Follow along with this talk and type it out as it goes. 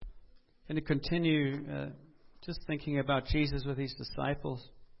going to continue just thinking about Jesus with his disciples.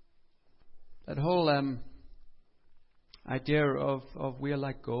 That whole idea of we are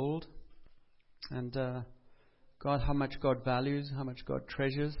like gold, and God, how much God values, how much God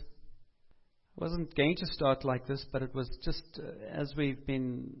treasures. I wasn't going to start like this, but it was just as we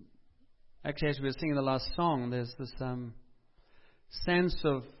were singing the last song, there's this sense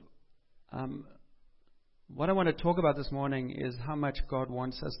of what I want to talk about this morning is how much God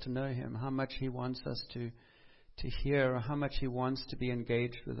wants us to know him, how much he wants us to hear, how much he wants to be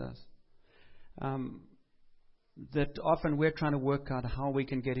engaged with us. That often we're trying to work out how we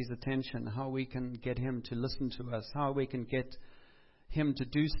can get his attention, how we can get him to listen to us, how we can get him to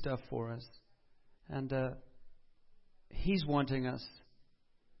do stuff for us. And he's wanting us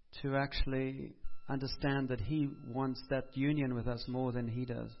to actually understand that he wants that union with us more than he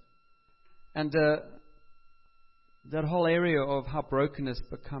does. And that whole area of how brokenness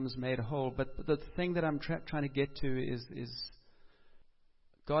becomes made whole. But the thing that I'm trying to get to is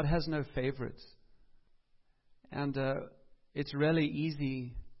God has no favorites. And it's really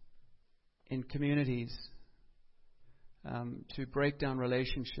easy in communities to break down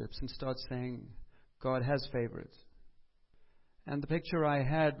relationships and start saying God has favorites. And the picture I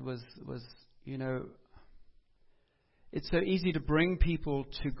had was it's so easy to bring people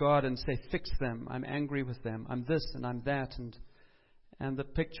to God and say, fix them. I'm angry with them. I'm this and I'm that. And the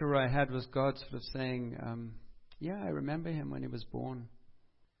picture I had was God sort of saying, I remember him when he was born.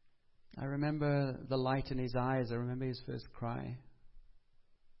 I remember the light in his eyes. I remember his first cry.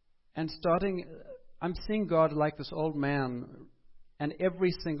 And I'm seeing God like this old man, and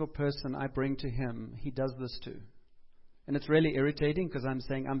every single person I bring to him, he does this to. And it's really irritating because I'm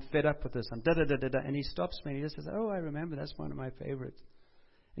saying, I'm fed up with this. I'm da-da-da-da-da. And he stops me and he just says, I remember, that's one of my favorites.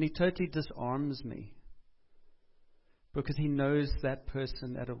 And he totally disarms me because he knows that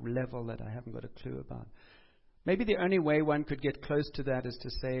person at a level that I haven't got a clue about. Maybe the only way one could get close to that is to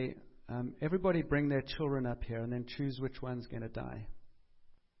say, everybody bring their children up here and then choose which one's going to die.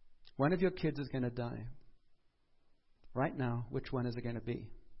 One of your kids is going to die. Right now, which one is it going to be?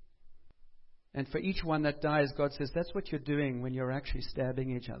 And for each one that dies, God says, that's what you're doing when you're actually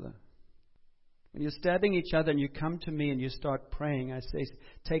stabbing each other. When you're stabbing each other and you come to me and you start praying, I say,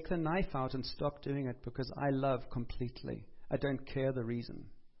 take the knife out and stop doing it because I love completely. I don't care the reason.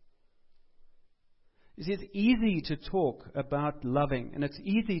 You see, it's easy to talk about loving, and it's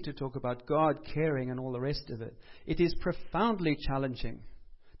easy to talk about God caring and all the rest of it. It is profoundly challenging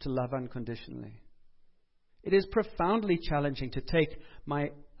to love unconditionally. It is profoundly challenging to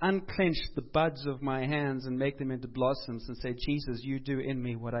unclench the buds of my hands and make them into blossoms and say, Jesus, you do in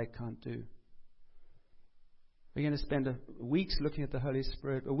me what I can't do. We're going to spend weeks looking at the Holy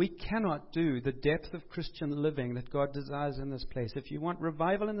Spirit, but we cannot do the depth of Christian living that God desires in this place. If you want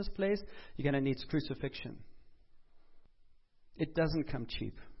revival in this place, you're going to need crucifixion. It doesn't come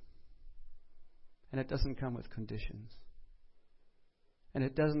cheap. And it doesn't come with conditions. And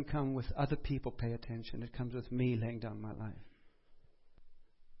it doesn't come with other people pay attention. It comes with me laying down my life.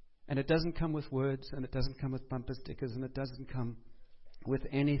 And it doesn't come with words, and it doesn't come with bumper stickers, and it doesn't come with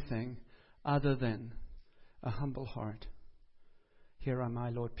anything other than a humble heart. Here am I,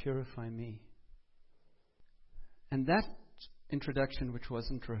 Lord, purify me. And that introduction, which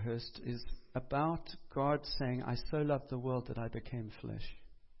wasn't rehearsed, is about God saying, I so loved the world that I became flesh.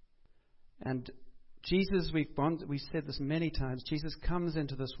 And Jesus, we've said this many times, Jesus comes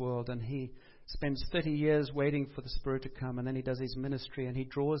into this world and he spends 30 years waiting for the Spirit to come, and then he does his ministry and he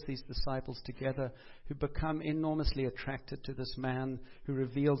draws these disciples together who become enormously attracted to this man who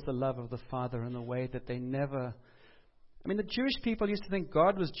reveals the love of the Father in a way that they never... the Jewish people used to think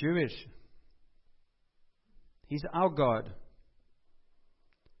God was Jewish. He's our God.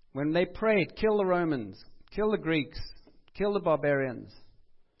 When they prayed, kill the Romans, kill the Greeks, kill the barbarians.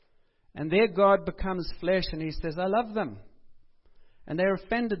 And their God becomes flesh and he says, I love them. And they're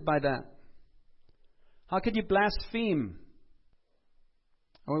offended by that. How could you blaspheme?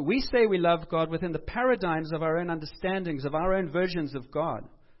 Well, we say we love God within the paradigms of our own understandings, of our own versions of God.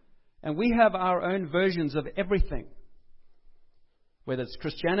 And we have our own versions of everything. Whether it's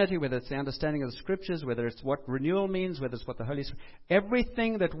Christianity, whether it's the understanding of the Scriptures, whether it's what renewal means, whether it's what the Holy Spirit...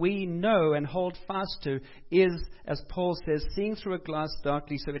 Everything that we know and hold fast to is, as Paul says, seeing through a glass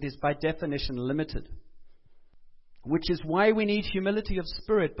darkly, so it is by definition limited. Which is why we need humility of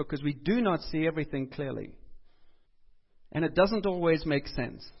spirit, because we do not see everything clearly. And it doesn't always make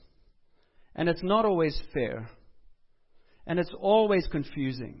sense. And it's not always fair. And it's always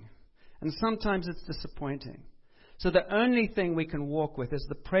confusing. And sometimes it's disappointing. So the only thing we can walk with is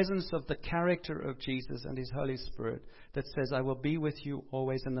the presence of the character of Jesus and His Holy Spirit that says, I will be with you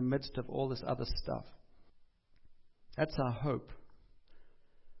always in the midst of all this other stuff. That's our hope.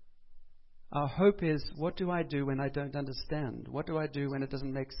 Our hope is, what do I do when I don't understand? What do I do when it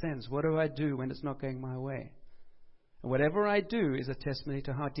doesn't make sense? What do I do when it's not going my way? And whatever I do is a testimony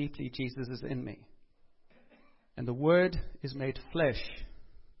to how deeply Jesus is in me. And the Word is made flesh.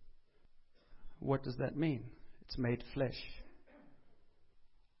 What does that mean? It's made flesh.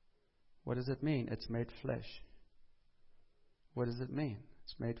 What does it mean? It's made flesh. What does it mean?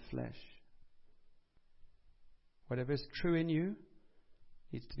 It's made flesh. Whatever is true in you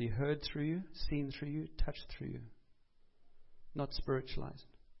needs to be heard through you, seen through you, touched through you. Not spiritualized.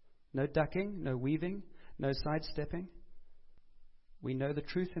 No ducking, no weaving, no sidestepping. We know the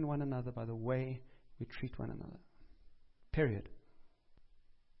truth in one another by the way we treat one another. Period.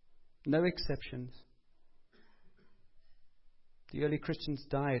 No exceptions. The early Christians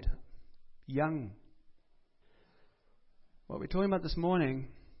died young. What we're talking about this morning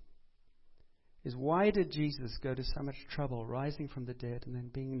is, why did Jesus go to so much trouble rising from the dead and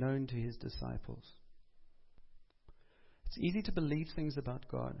then being known to His disciples? It's easy to believe things about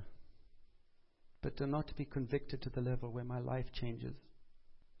God, but to not be convicted to the level where my life changes.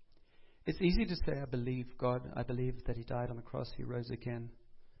 It's easy to say, I believe God, I believe that He died on the cross, He rose again.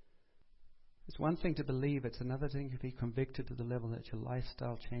 It's one thing to believe, it's another thing to be convicted to the level that your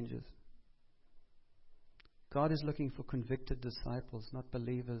lifestyle changes. God is looking for convicted disciples, not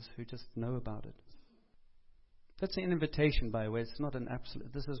believers who just know about it. That's an invitation, by the way. It's not an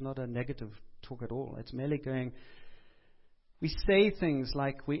absolute, this is not a negative talk at all. It's merely going, we say things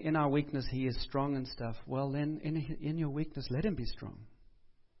like, in our weakness He is strong and stuff. Well, then in your weakness, let Him be strong.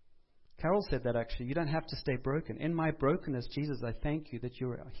 Carol said that actually. You don't have to stay broken. In my brokenness, Jesus, I thank you that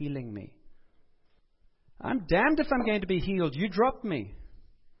you're healing me. I'm damned if I'm going to be healed. You dropped me.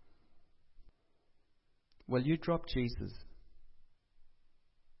 Well, you dropped Jesus.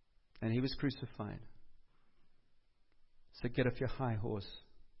 And He was crucified. So get off your high horse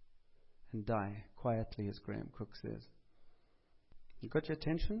and die quietly, as Graham Cook says. You got your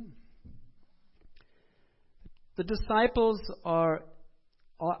attention? The disciples are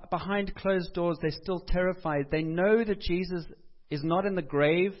behind closed doors. They're still terrified. They know that Jesus is not in the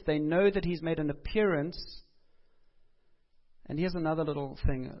grave. They know that He's made an appearance. And here's another little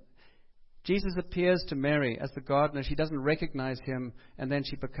thing. Jesus appears to Mary as the gardener. She doesn't recognize Him, and then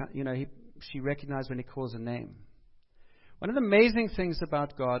she recognizes when He calls her name. One of the amazing things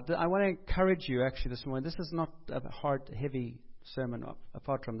about God, I want to encourage you actually this morning. This is not a hard, heavy sermon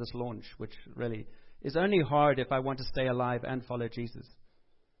apart from this launch, which really is only hard if I want to stay alive and follow Jesus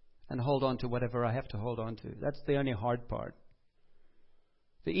and hold on to whatever I have to hold on to. That's the only hard part.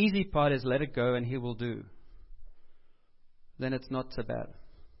 The easy part is let it go and He will do. Then it's not so bad.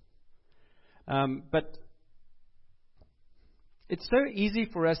 But it's so easy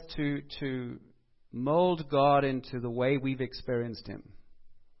for us to mold God into the way we've experienced Him.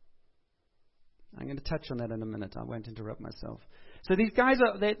 I'm going to touch on that in a minute. I won't interrupt myself. So these guys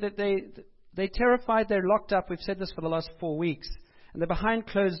they're terrified. They're locked up. We've said this for the last 4 weeks. And they're behind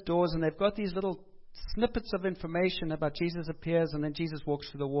closed doors, and they've got these little snippets of information about Jesus appears, and then Jesus walks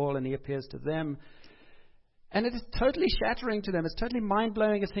through the wall, and He appears to them. And it is totally shattering to them. It's totally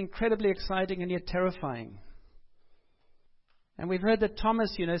mind-blowing. It's incredibly exciting and yet terrifying. And we've heard that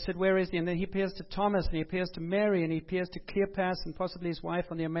Thomas, said, where is He? And then He appears to Thomas, and He appears to Mary, and He appears to Cleopas and possibly his wife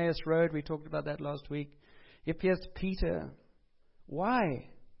on the Emmaus Road. We talked about that last week. He appears to Peter. Why?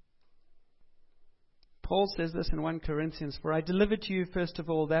 Paul says this in 1 Corinthians, for I delivered to you first of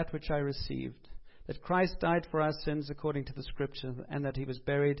all that which I received, that Christ died for our sins according to the Scriptures, and that He was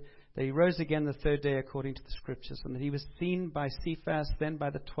buried, that He rose again the third day according to the Scriptures, and that He was seen by Cephas, then by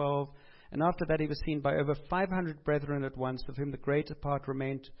the 12, and after that He was seen by over 500 brethren at once, of whom the greater part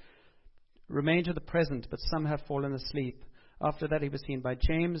remain to the present, but some have fallen asleep. After that He was seen by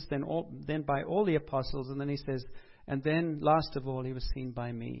James, then by all the apostles, and then he says, and then last of all He was seen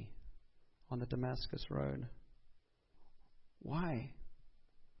by me on the Damascus Road. Why?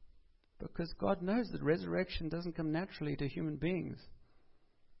 Because God knows that resurrection doesn't come naturally to human beings.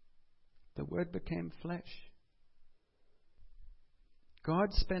 The Word became flesh.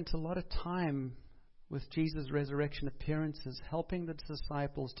 God spent a lot of time with Jesus' resurrection appearances, helping the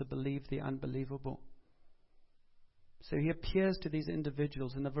disciples to believe the unbelievable. So He appears to these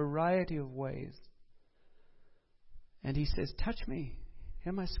individuals in a variety of ways. And He says, touch me.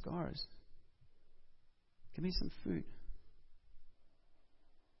 Here are my scars. Give me some food.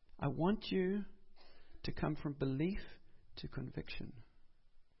 I want you to come from belief to conviction.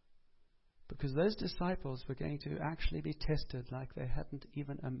 Because those disciples were going to actually be tested like they hadn't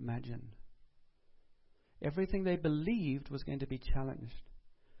even imagined. Everything they believed was going to be challenged.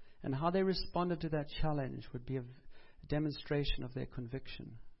 And how they responded to that challenge would be a demonstration of their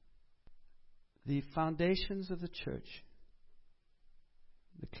conviction. The foundations of the church,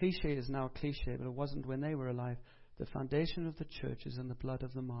 the cliche is now a cliche, but it wasn't when they were alive. The foundation of the church is in the blood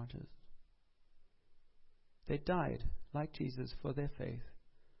of the martyrs. They died, like Jesus, for their faith,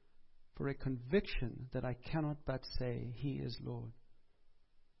 for a conviction that I cannot but say, He is Lord.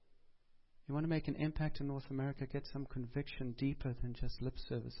 You want to make an impact in North America, get some conviction deeper than just lip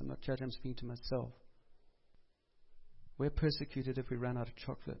service. I'm not judging, I'm speaking to myself. We're persecuted if we run out of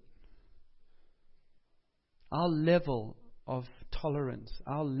chocolate. Our level of tolerance,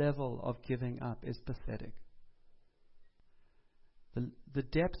 our level of giving up is pathetic. The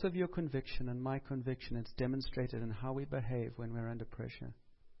depth of your conviction and my conviction is demonstrated in how we behave when we're under pressure.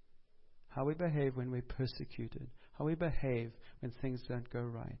 How we behave when we're persecuted. How we behave when things don't go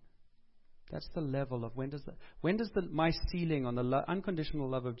right. That's the level of when does my ceiling on the unconditional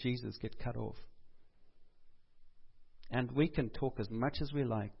love of Jesus get cut off? And we can talk as much as we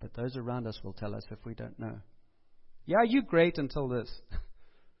like, but those around us will tell us if we don't know. Yeah, you're great until this.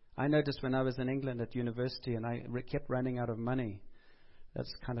 I noticed when I was in England at university and I kept running out of money,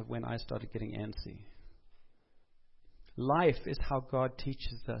 that's kind of when I started getting antsy. Life is how God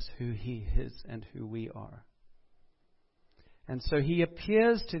teaches us who He is and who we are. And so He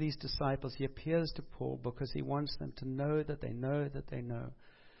appears to these disciples, He appears to Paul because He wants them to know that they know that they know.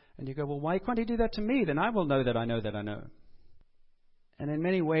 And you go, well, why can't He do that to me? Then I will know that I know that I know. And in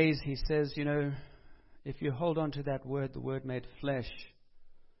many ways He says, if you hold on to that word, the word made flesh,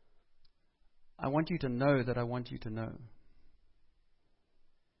 I want you to know that I want you to know.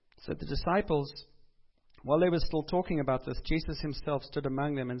 So the disciples, while they were still talking about this, Jesus Himself stood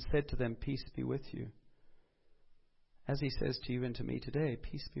among them and said to them, peace be with you. As He says to you and to me today,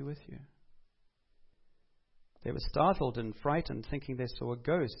 peace be with you. They were startled and frightened, thinking they saw a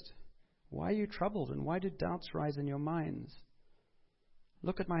ghost. Why are you troubled, and why do doubts rise in your minds?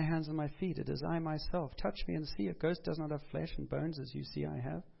 Look at my hands and my feet. It is I myself. Touch me and see. A ghost does not have flesh and bones as you see I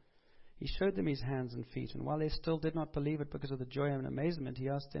have. He showed them His hands and feet, and while they still did not believe it because of the joy and amazement, He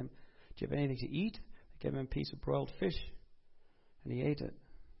asked them, do you have anything to eat? They gave Him a piece of broiled fish, and He ate it.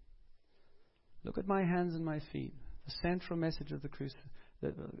 Look at my hands and my feet. The central message of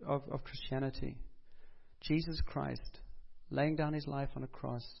of Christianity. Jesus Christ laying down His life on a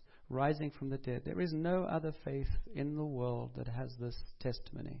cross, rising from the dead. There is no other faith in the world that has this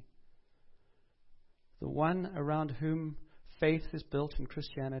testimony. The one around whom faith is built in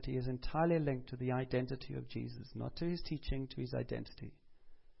Christianity is entirely linked to the identity of Jesus, not to His teaching, to His identity.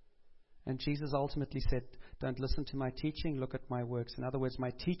 And Jesus ultimately said, don't listen to my teaching, look at my works. In other words,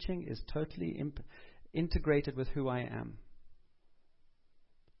 my teaching is totally integrated with who I am.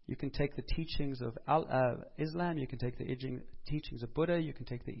 You can take the teachings of Islam, you can take the teachings of Buddha, you can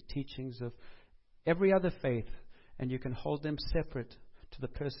take the teachings of every other faith, and you can hold them separate to the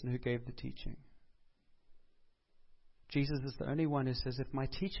person who gave the teaching. Jesus is the only one who says, if my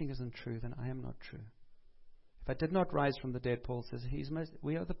teaching isn't true, then I am not true. If I did not rise from the dead, Paul says,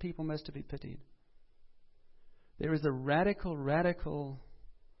 we are the people most to be pitied. There is a radical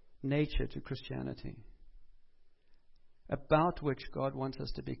nature to Christianity about which God wants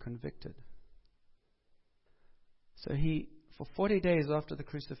us to be convicted. So for 40 days after the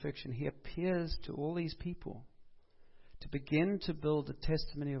crucifixion, He appears to all these people to begin to build a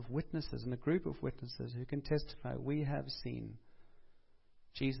testimony of witnesses and a group of witnesses who can testify, we have seen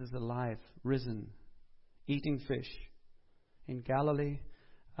Jesus alive, risen, eating fish in Galilee,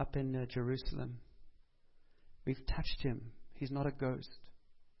 up in Jerusalem. We've touched Him. He's not a ghost.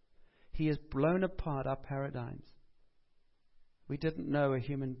 He has blown apart our paradigms. We didn't know a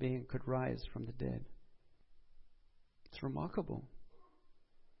human being could rise from the dead. It's remarkable.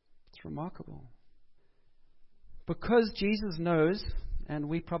 It's remarkable. Because Jesus knows, and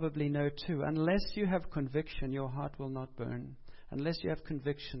we probably know too, unless you have conviction, your heart will not burn. Unless you have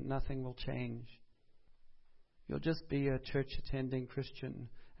conviction, nothing will change. You'll just be a church-attending Christian.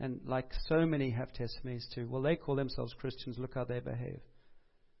 And like so many have testimonies too. Well, they call themselves Christians. Look how they behave.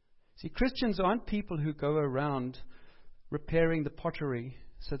 See, Christians aren't people who go around repairing the pottery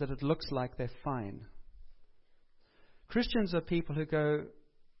so that it looks like they're fine. Christians are people who go,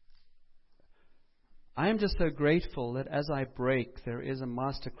 I am just so grateful that as I break, there is a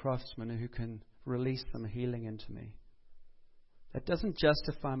master craftsman who can release some healing into me. That doesn't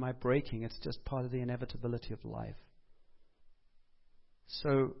justify my breaking. It's just part of the inevitability of life.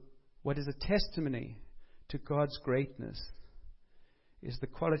 So, what is a testimony to God's greatness is the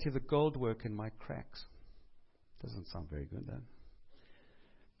quality of the gold work in my cracks. Doesn't sound very good, though.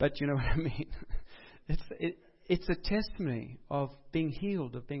 But you know what I mean. It's a testimony of being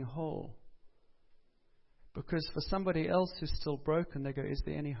healed, of being whole. Because for somebody else who's still broken, they go, is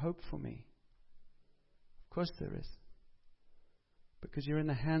there any hope for me? Of course there is. Because you're in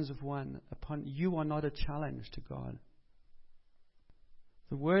the hands of one. You are not a challenge to God.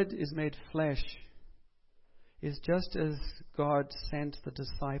 The Word is made flesh is just as God sent the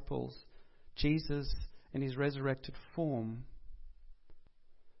disciples, Jesus in His resurrected form.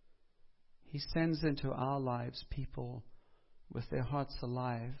 He sends into our lives people with their hearts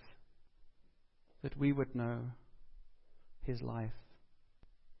alive, that we would know His life.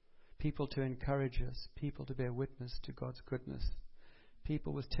 People to encourage us, people to bear witness to God's goodness,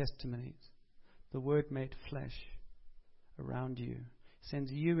 people with testimonies. The Word made flesh around you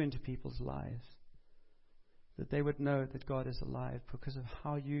sends you into people's lives, that they would know that God is alive because of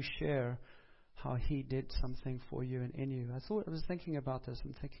how you share how He did something for you and in you. I was thinking about this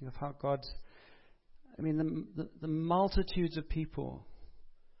and thinking of how the multitudes of people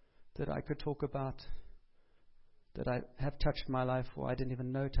that I could talk about that I have touched my life or I didn't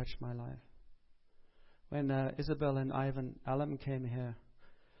even know touched my life. When Isabel and Ivan Allen came here,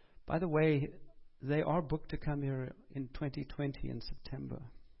 by the way, they are booked to come here in 2020 in September,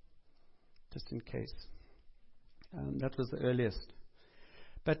 just in case. That was the earliest.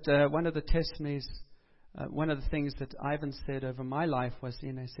 But one of the testimonies, one of the things that Ivan said over my life was,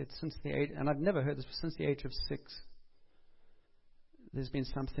 he said, since the age, and I've never heard this, since the age of 6, there's been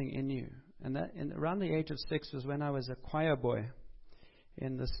something in you. And around the age of 6 was when I was a choir boy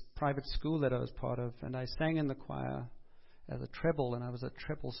in this private school that I was part of, and I sang in the choir as a treble, and I was a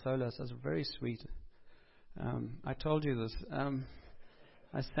treble soloist. It was very sweet. I told you this.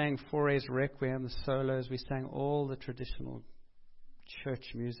 I sang Fauré's Requiem, the solos. We sang all the traditional church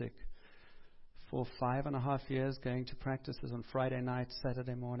music for 5.5 years, going to practices on Friday night,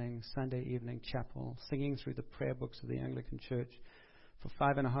 Saturday morning, Sunday evening, chapel, singing through the prayer books of the Anglican Church for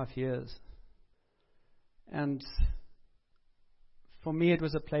 5.5 years. And for me, it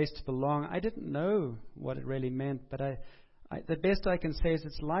was a place to belong. I didn't know what it really meant, but the best I can say is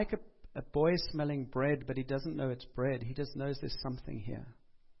it's like a boy smelling bread, but he doesn't know it's bread. He just knows there's something here.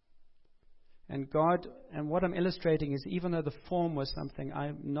 And God, and what I'm illustrating is, even though the form was something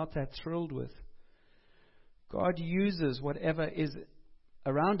I'm not that thrilled with, God uses whatever is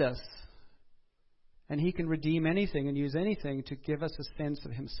around us, and He can redeem anything and use anything to give us a sense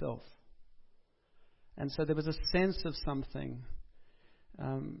of Himself. And so there was a sense of something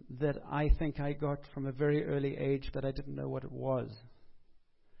that I think I got from a very early age, but I didn't know what it was.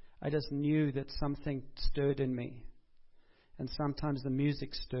 I just knew that something stirred in me. And sometimes the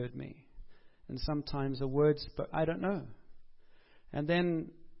music stirred me. And sometimes the words, but I don't know. And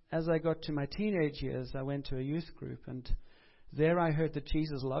then as I got to my teenage years, I went to a youth group, and there I heard that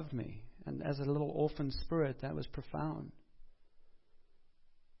Jesus loved me. And as a little orphan spirit, that was profound.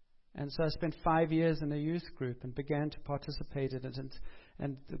 And so I spent 5 years in a youth group and began to participate in it.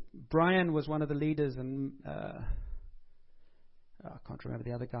 And Brian was one of the leaders, and I can't remember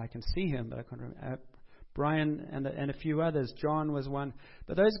the other guy. I can see him, but I can't remember. Brian and a few others. John was one.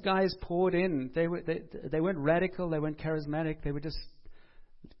 But those guys poured in. They weren't radical. They weren't charismatic. They were just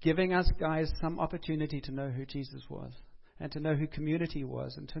giving us guys some opportunity to know who Jesus was, and to know who community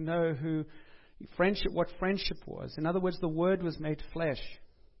was, and to know what friendship was. In other words, the Word was made flesh.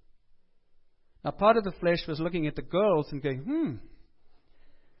 Now, part of the flesh was looking at the girls and going,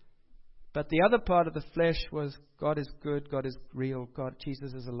 But the other part of the flesh was, God is good, God is real,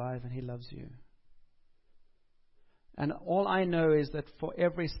 Jesus is alive, and He loves you. And all I know is that for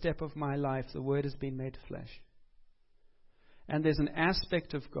every step of my life, the Word has been made flesh. And there's an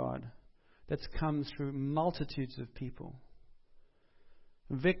aspect of God that's come through multitudes of people.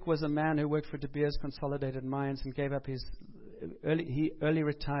 Vic was a man who worked for De Beers Consolidated Mines and gave up he early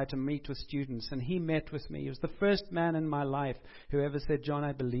retired to meet with students, and he met with me. He was the first man in my life who ever said, John,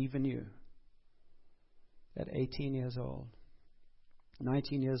 I believe in you. At 18 years old,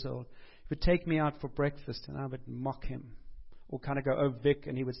 19 years old. He would take me out for breakfast, and I would mock him. Or kind of go, oh, Vic,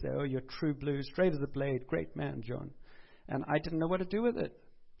 and he would say, oh, you're true blue, straight as a blade, great man, John. And I didn't know what to do with it,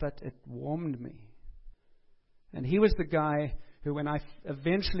 but it warmed me. And he was the guy who, when I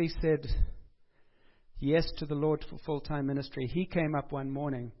eventually said yes to the Lord for full-time ministry, he came up one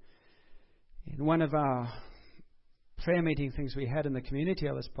morning in one of our prayer meeting things we had in the community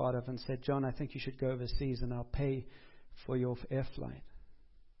I was part of, and said, John, I think you should go overseas and I'll pay for your air flight.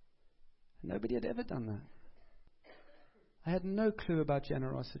 Nobody had ever done that. I had no clue about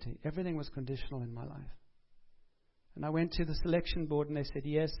generosity. Everything was conditional in my life. And I went to the selection board and they said,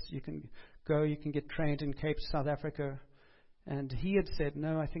 yes, you can go, you can get trained in Cape, South Africa. And he had said,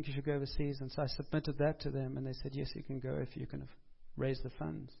 no, I think you should go overseas. And so I submitted that to them and they said, yes, you can go if you can raise the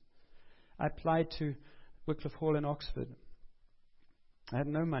funds. I applied to Wycliffe Hall in Oxford. I had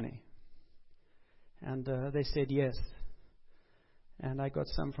no money. And they said yes. And I got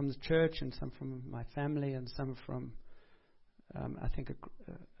some from the church and some from my family and some from, I think,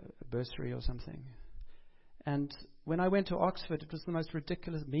 a bursary or something. And when I went to Oxford, it was the most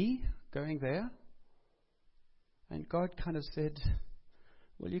ridiculous, me going there. And God kind of said,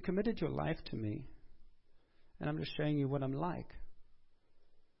 well, you committed your life to me. And I'm just showing you what I'm like.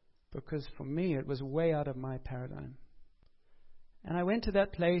 Because for me, it was way out of my paradigm. And I went to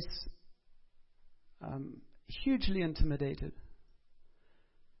that place hugely intimidated.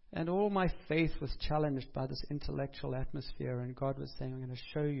 And all my faith was challenged by this intellectual atmosphere. And God was saying, I'm going to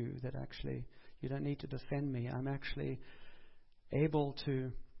show you that actually you don't need to defend me. I'm actually able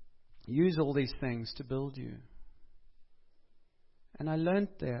to use all these things to build you. And I learned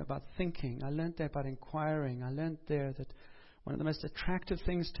there about thinking. I learned there about inquiring. I learned there that one of the most attractive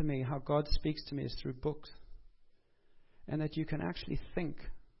things to me, how God speaks to me, is through books. And that you can actually think.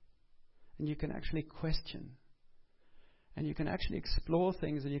 And you can actually question. And you can actually explore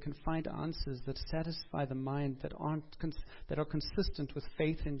things and you can find answers that satisfy the mind that are consistent with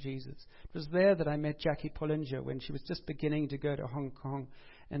faith in Jesus. It was there that I met Jackie Pollinger when she was just beginning to go to Hong Kong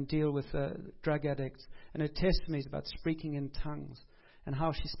and deal with drug addicts. And her testimony is about speaking in tongues and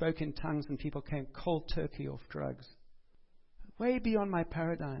how she spoke in tongues and people came cold turkey off drugs. Way beyond my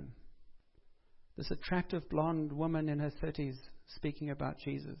paradigm. This attractive blonde woman in her 30s speaking about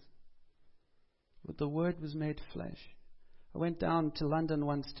Jesus. But the Word was made flesh. I went down to London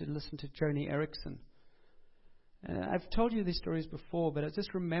once to listen to Joni Eareckson. I've told you these stories before, but I was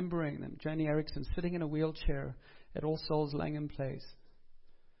just remembering them. Joni Eareckson sitting in a wheelchair at All Souls Langham Place.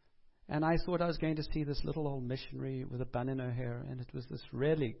 And I thought I was going to see this little old missionary with a bun in her hair, and it was this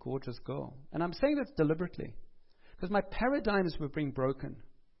really gorgeous girl. And I'm saying this deliberately, because my paradigms were being broken.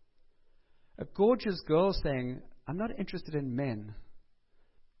 A gorgeous girl saying, I'm not interested in men.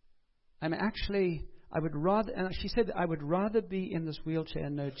 And she said, I would rather be in this wheelchair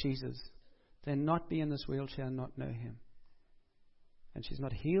and know Jesus than not be in this wheelchair and not know Him. And she's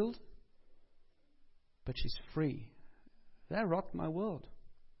not healed, but she's free. That rocked my world.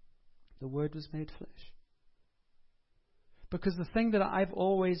 The Word was made flesh. Because the thing that I've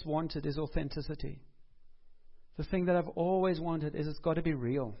always wanted is authenticity. The thing that I've always wanted is it's got to be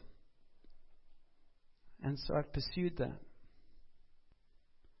real. And so I've pursued that.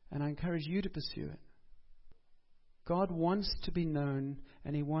 And I encourage you to pursue it. God wants to be known,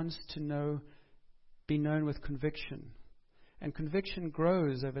 and He wants to be known with conviction. And conviction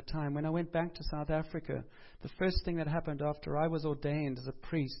grows over time. When I went back to South Africa, the first thing that happened after I was ordained as a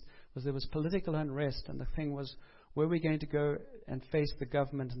priest was there was political unrest, and the thing was, were we going to go and face the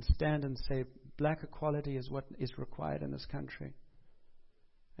government and stand and say, black equality is what is required in this country?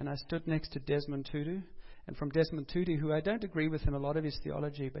 And I stood next to Desmond Tutu. And from Desmond Tutu, who I don't agree with in a lot of his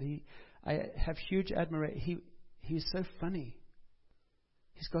theology, but I have huge admiration. He's so funny.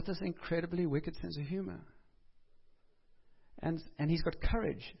 He's got this incredibly wicked sense of humor. And he's got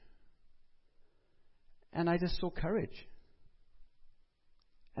courage. And I just saw courage.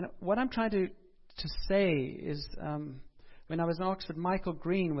 And what I'm trying to say is, when I was in Oxford, Michael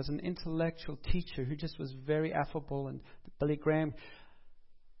Green was an intellectual teacher who just was very affable, and Billy Graham.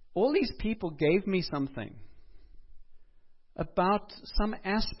 All these people gave me something about some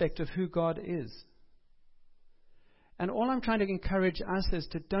aspect of who God is. And all I'm trying to encourage us is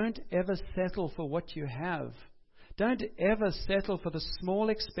to don't ever settle for what you have. Don't ever settle for the small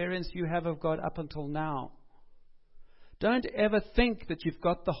experience you have of God up until now. Don't ever think that you've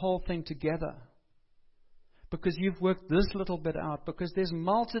got the whole thing together because you've worked this little bit out, because there's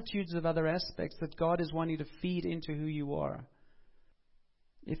multitudes of other aspects that God is wanting to feed into who you are,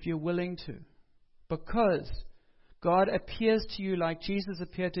 if you're willing to. Because God appears to you like Jesus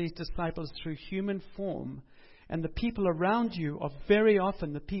appeared to His disciples through human form, and the people around you are very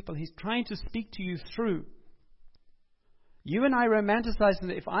often the people He's trying to speak to you through. You and I romanticize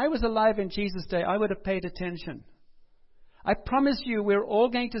that if I was alive in Jesus' day, I would have paid attention. I promise you, we're all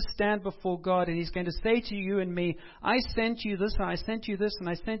going to stand before God, and He's going to say to you and me, I sent you this, and I sent you this, and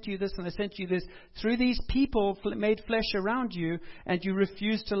I sent you this, and I sent you this, through these people made flesh around you, and you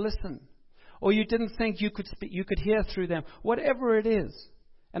refused to listen. Or you didn't think you could hear through them. Whatever it is.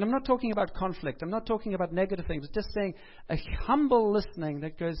 And I'm not talking about conflict. I'm not talking about negative things. I'm just saying a humble listening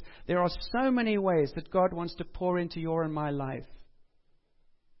that goes, there are so many ways that God wants to pour into your and my life.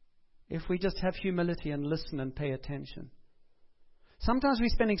 if we just have humility and listen and pay attention. Sometimes we're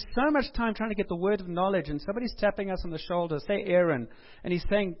spending so much time trying to get the word of knowledge, and somebody's tapping us on the shoulder, say Aaron, and he's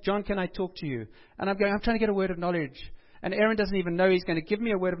saying, John, can I talk to you? And I'm trying to get a word of knowledge. And Aaron doesn't even know he's going to give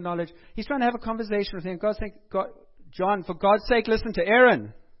me a word of knowledge. He's trying to have a conversation with him. God's saying, John, for God's sake, listen to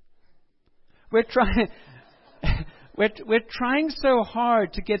Aaron. We're trying, we're trying so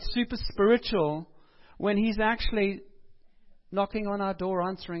hard to get super spiritual when he's actually knocking on our door,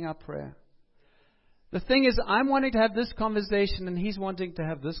 answering our prayer. The thing is, I'm wanting to have this conversation, and he's wanting to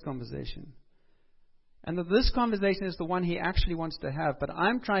have this conversation. And that this conversation is the one he actually wants to have, but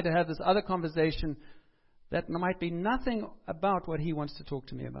I'm trying to have this other conversation that might be nothing about what he wants to talk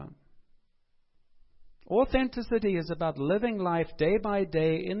to me about. Authenticity is about living life day by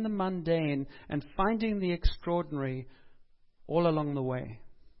day in the mundane and finding the extraordinary all along the way.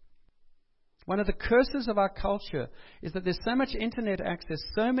 One of the curses of our culture is that there's so much internet access,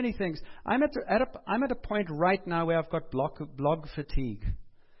 so many things. I'm at a point right now where I've got blog fatigue.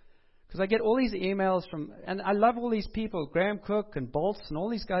 Because I get all these emails from, and I love all these people, Graham Cook and Boltz and all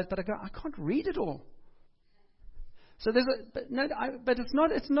these guys, but I can't read it all. So but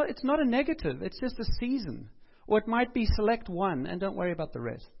it's not a negative. It's just a season. Or it might be select one and don't worry about the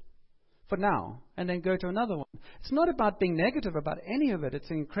rest for now, and then go to another one. It's not about being negative about any of it. It's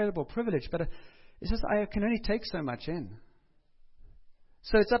an incredible privilege, but it's just I can only take so much in.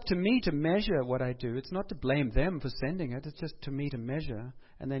 So it's up to me to measure what I do. It's not to blame them for sending it. It's just to me to measure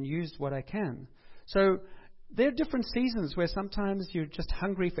and then use what I can. So there are different seasons where sometimes you're just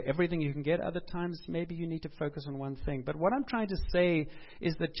hungry for everything you can get. Other times maybe you need to focus on one thing. But what I'm trying to say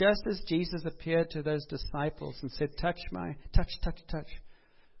is that just as Jesus appeared to those disciples and said, touch,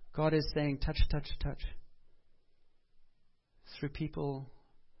 God is saying, touch. Through people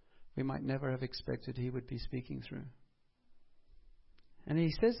we might never have expected he would be speaking through. And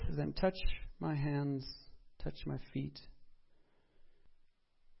he says to them, touch my hands, touch my feet.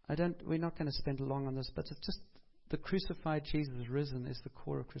 We're not going to spend long on this, but it's just the crucified Jesus risen is the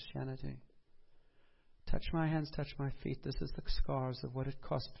core of Christianity. Touch my hands, touch my feet. This is the scars of what it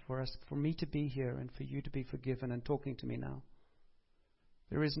cost for me to be here and for you to be forgiven and talking to me now.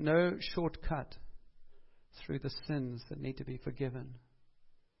 There is no shortcut through the sins that need to be forgiven.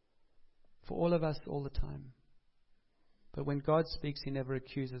 For all of us, all the time. But when God speaks, he never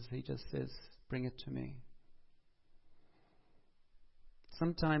accuses. He just says, bring it to me.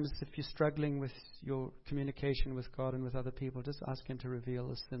 Sometimes if you're struggling with your communication with God and with other people, just ask him to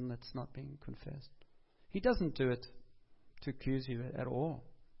reveal a sin that's not being confessed. He doesn't do it to accuse you at all.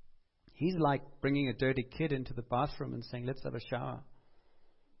 He's like bringing a dirty kid into the bathroom and saying, let's have a shower.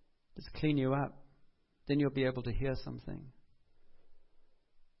 Let's clean you up. Then you'll be able to hear something.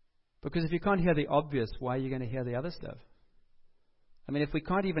 Because if you can't hear the obvious, why are you going to hear the other stuff? I mean, if we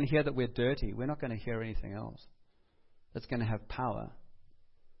can't even hear that we're dirty, we're not going to hear anything else that's going to have power.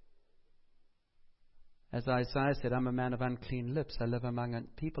 As Isaiah said, I'm a man of unclean lips. I live among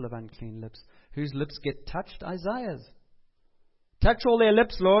people of unclean lips. Whose lips get touched? Isaiah's. Touch all their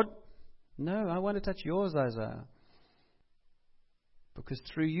lips, Lord. No, I want to touch yours, Isaiah. Because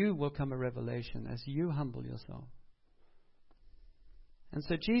through you will come a revelation as you humble yourself. And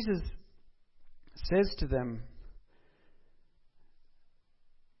so Jesus says to them,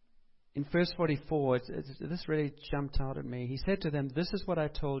 in verse 44, this really jumped out at me. He said to them, this is what I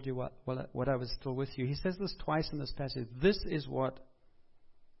told you what I was still with you. He says this twice in this passage. This is what.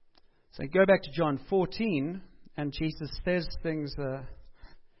 So go back to John 14, and Jesus says things,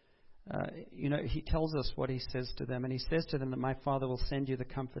 he tells us what he says to them. And he says to them that my Father will send you the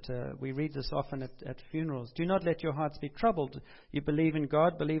Comforter. We read this often at funerals. Do not let your hearts be troubled. You believe in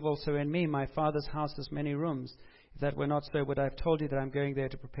God, believe also in me. My Father's house has many rooms. If that were not so, would I have told you that I'm going there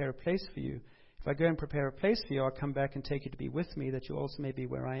to prepare a place for you? If I go and prepare a place for you, I'll come back and take you to be with me, that you also may be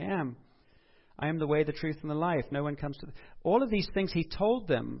where I am. I am the way, the truth, and the life. No one comes to all of these things he told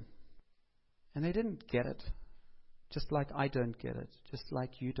them, and they didn't get it. Just like I don't get it. Just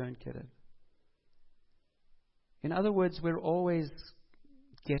like you don't get it. In other words, we're always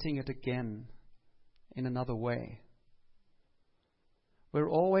getting it again in another way. We're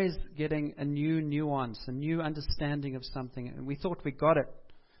always getting a new nuance, a new understanding of something, and we thought we got it.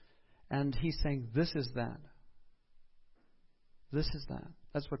 And he's saying, this is that. This is that.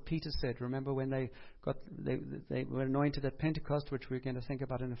 That's what Peter said. Remember when they were anointed at Pentecost, which we're going to think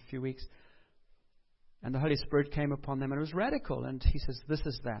about in a few weeks. And the Holy Spirit came upon them, and it was radical. And he says, this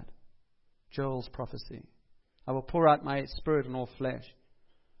is that. Joel's prophecy. I will pour out my Spirit on all flesh.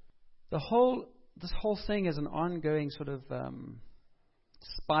 This whole thing is an ongoing sort of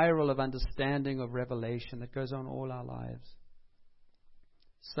spiral of understanding, of revelation that goes on all our lives.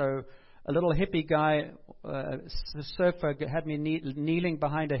 So a little hippie guy, surfer, had me kneeling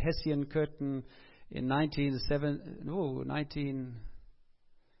behind a Hessian curtain in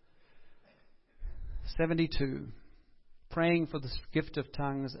 1972, praying for the gift of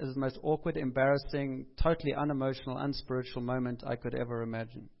tongues as the most awkward, embarrassing, totally unemotional, unspiritual moment I could ever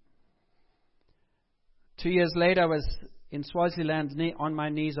imagine. 2 years later, I was in Swaziland on my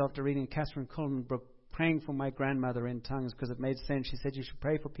knees after reading Catherine Kuhlman book, praying for my grandmother in tongues because it made sense. She said you should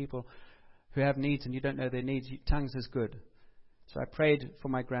pray for people who have needs and you don't know their needs. Tongues is good. So I prayed for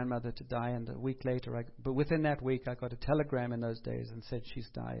my grandmother to die, and a week later, but within that week, I got a telegram in those days and said she's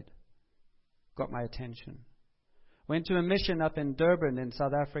died. Got my attention. Went to a mission up in Durban in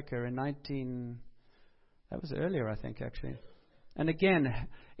South Africa in that was earlier, I think, actually. And again,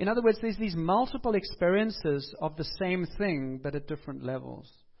 in other words, there's these multiple experiences of the same thing, but at different levels.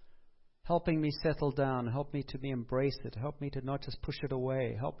 Helping me settle down, help me to embrace it, help me to not just push it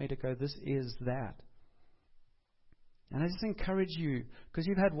away, help me to go, this is that. And I just encourage you, because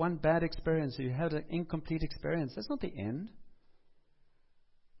you've had one bad experience, you had an incomplete experience. That's not the end.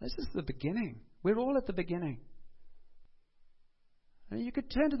 This is the beginning. We're all at the beginning. I mean, you could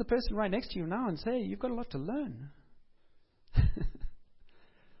turn to the person right next to you now and say, you've got a lot to learn.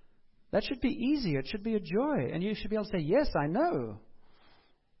 That should be easy. It should be a joy. And you should be able to say, yes, I know.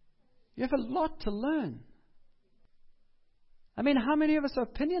 You have a lot to learn. I mean, how many of us are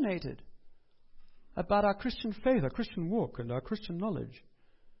opinionated about our Christian faith, our Christian walk, and our Christian knowledge?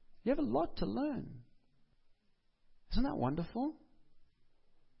 You have a lot to learn. Isn't that wonderful?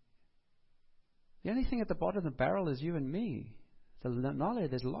 The only thing at the bottom of the barrel is you and me. The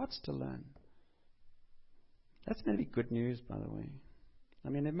knowledge, there's lots to learn. That's going to be good news, by the way. I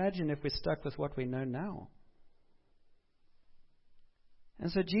mean, imagine if we're stuck with what we know now.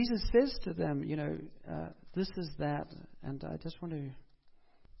 And so Jesus says to them, this is that, and I just want to...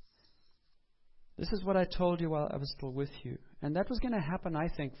 This is what I told you while I was still with you. And that was going to happen, I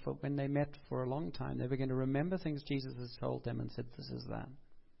think, for when they met for a long time. They were going to remember things Jesus has told them and said, this is that.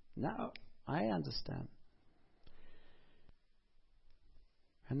 Now, I understand.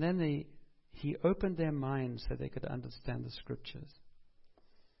 And then he opened their minds so they could understand the Scriptures.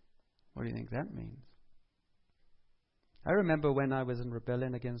 What do you think that means? I remember when I was in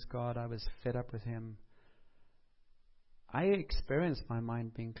rebellion against God, I was fed up with Him. I experienced my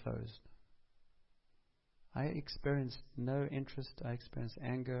mind being closed. I experienced no interest. I experienced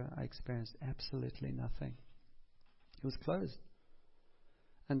anger. I experienced absolutely nothing. It was closed.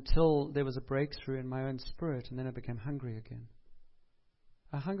 Until there was a breakthrough in my own spirit, and then I became hungry again.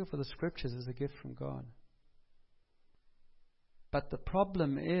 A hunger for the Scriptures is a gift from God. But the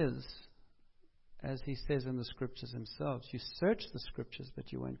problem is, as He says in the Scriptures themselves, you search the Scriptures,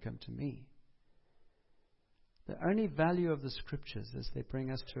 but you won't come to me. The only value of the Scriptures is they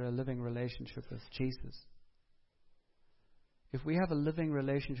bring us to a living relationship with Jesus. If we have a living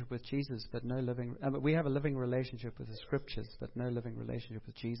relationship with Jesus, but we have a living relationship with the Scriptures, but no living relationship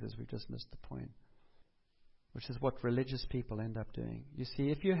with Jesus, we've just missed the point. Which is what religious people end up doing. You see,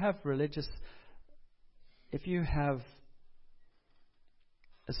 if you have a relationship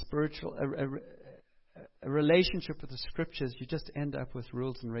with the Scriptures, you just end up with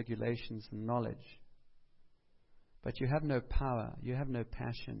rules and regulations and knowledge. But you have no power, you have no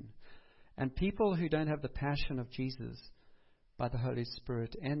passion. And people who don't have the passion of Jesus by the Holy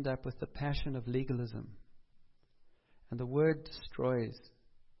Spirit end up with the passion of legalism. And the word destroys.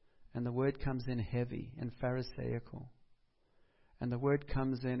 And the word comes in heavy and pharisaical. And the word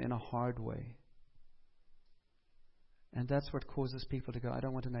comes in a hard way. And that's what causes people to go, I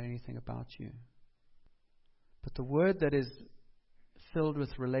don't want to know anything about you. But the word that is filled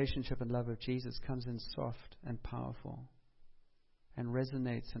with relationship and love of Jesus comes in soft and powerful and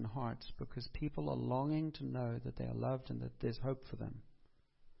resonates in hearts because people are longing to know that they are loved and that there's hope for them.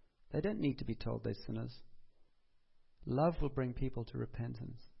 They don't need to be told they're sinners. Love will bring people to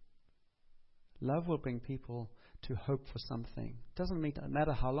repentance. Love will bring people to hope for something. It doesn't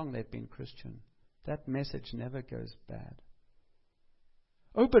matter how long they've been Christian. That message never goes bad.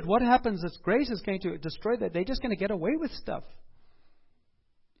 Oh, but what happens is grace is going to destroy that. They're just going to get away with stuff.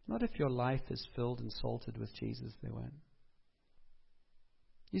 Not if your life is filled and salted with Jesus, they won't.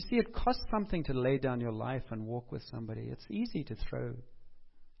 You see, it costs something to lay down your life and walk with somebody. It's easy to throw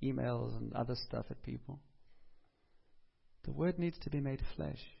emails and other stuff at people. The word needs to be made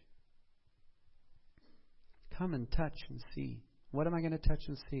flesh. Come and touch and see. What am I going to touch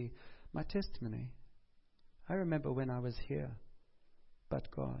and see? My testimony. I remember when I was here, but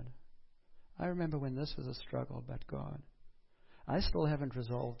God. I remember when this was a struggle, but God. I still haven't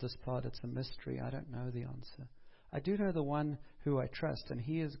resolved this part. It's a mystery. I don't know the answer. I do know the one who I trust, and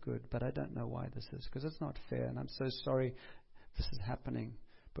he is good, but I don't know why this is, because it's not fair, and I'm so sorry this is happening,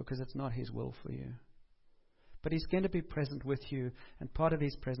 because it's not his will for you. But he's going to be present with you, and part of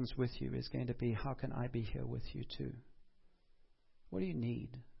his presence with you is going to be, how can I be here with you too? What do you need?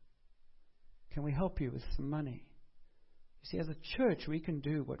 Can we help you with some money? You see, as a church, we can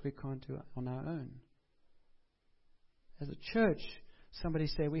do what we can't do on our own. As a church, somebody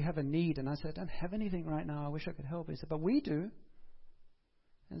say, we have a need. And I said, I don't have anything right now. I wish I could help. He said, but we do.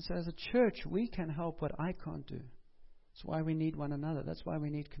 And so as a church, we can help what I can't do. That's why we need one another. That's why we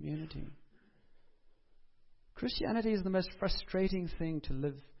need community. Christianity is the most frustrating thing to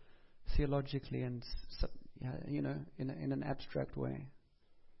live theologically and, in an abstract way.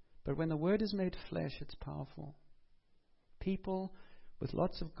 But when the Word is made flesh, it's powerful. People with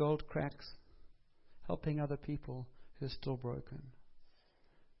lots of gold cracks helping other people who are still broken.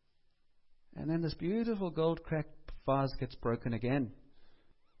 And then this beautiful gold crack vase gets broken again.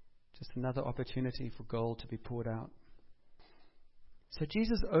 Just another opportunity for gold to be poured out. So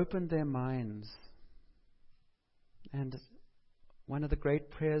Jesus opened their minds. And one of the great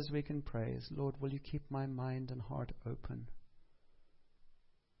prayers we can pray is, Lord, will you keep my mind and heart open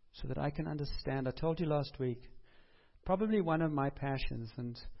so that I can understand? I told you last week, probably one of my passions,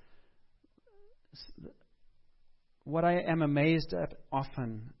 and what I am amazed at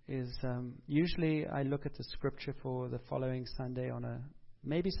often is usually I look at the scripture for the following Sunday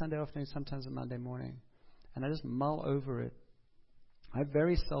maybe Sunday afternoon, sometimes a Monday morning, and I just mull over it. I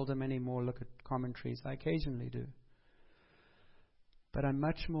very seldom anymore look at commentaries. I occasionally do. But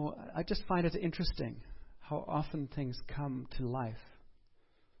I just find it interesting how often things come to life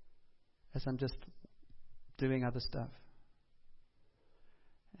as I'm just doing other stuff.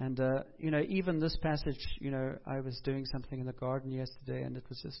 And, even this passage, I was doing something in the garden yesterday, and it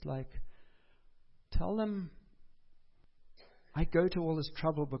was just like, tell them I go to all this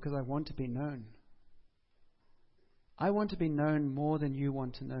trouble because I want to be known. I want to be known more than you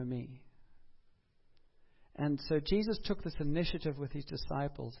want to know me. And so Jesus took this initiative with his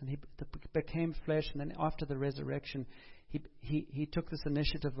disciples, and he became flesh, and then after the resurrection, he took this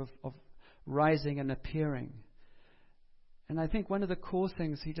initiative of rising and appearing. And I think one of the core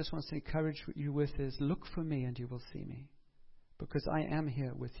things he just wants to encourage you with is, look for me and you will see me. Because I am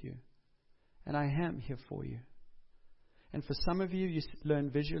here with you. And I am here for you. And for some of you, you learn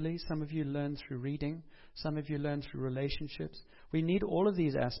visually. Some of you learn through reading. Some of you learn through relationships. We need all of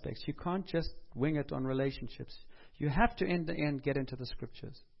these aspects. You can't just wing it on relationships. You have to, in the end, get into the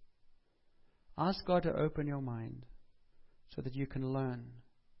scriptures. Ask God to open your mind so that you can learn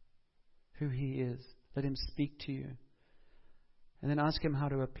who he is. Let him speak to you. And then ask him how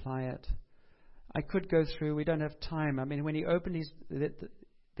to apply it. I could go through, we don't have time. I mean, when he opened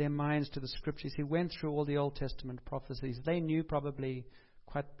their minds to the scriptures, he went through all the Old Testament prophecies. They knew probably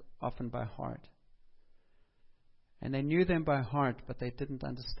quite often by heart. And they knew them by heart, but they didn't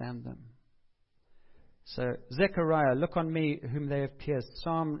understand them. So, Zechariah, look on me whom they have pierced.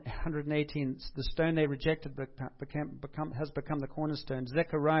 Psalm 118, the stone they rejected has become the cornerstone.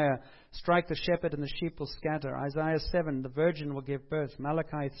 Zechariah, strike the shepherd and the sheep will scatter. Isaiah 7, the virgin will give birth.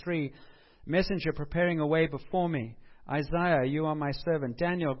 Malachi 3, messenger preparing a way before me. Isaiah, you are my servant.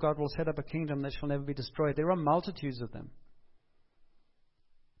 Daniel, God will set up a kingdom that shall never be destroyed. There are multitudes of them.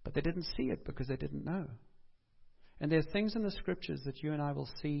 But they didn't see it because they didn't know. And there are things in the scriptures that you and I will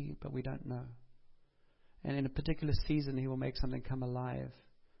see, but we don't know. And in a particular season, he will make something come alive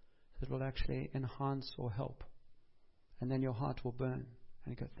that will actually enhance or help. And then your heart will burn. And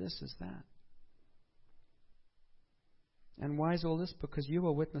you go, this is that. And why is all this? Because you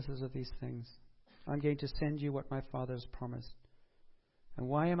are witnesses of these things. I'm going to send you what my Father has promised. And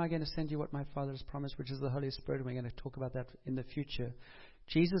why am I going to send you what my Father has promised, which is the Holy Spirit? And we're going to talk about that in the future.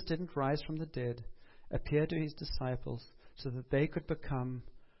 Jesus didn't rise from the dead, appear to his disciples so that they could become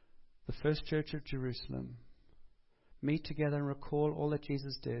the first church of Jerusalem, meet together and recall all that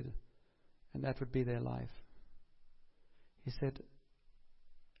Jesus did, and that would be their life. He said,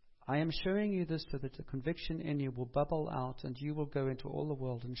 I am showing you this so that the conviction in you will bubble out and you will go into all the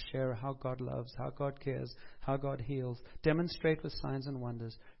world and share how God loves, how God cares, how God heals, demonstrate with signs and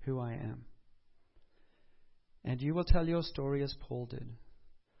wonders who I am. And you will tell your story as Paul did.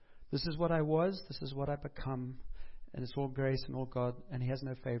 This is what I was, this is what I become. And it's all grace and all God, and he has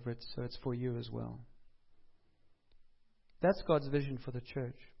no favorites, so it's for you as well. That's God's vision for the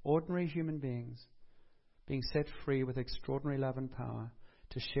church. Ordinary human beings being set free with extraordinary love and power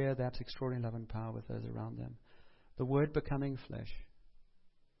to share that extraordinary love and power with those around them. The Word becoming flesh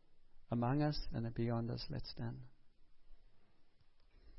among us and beyond us. Let's stand.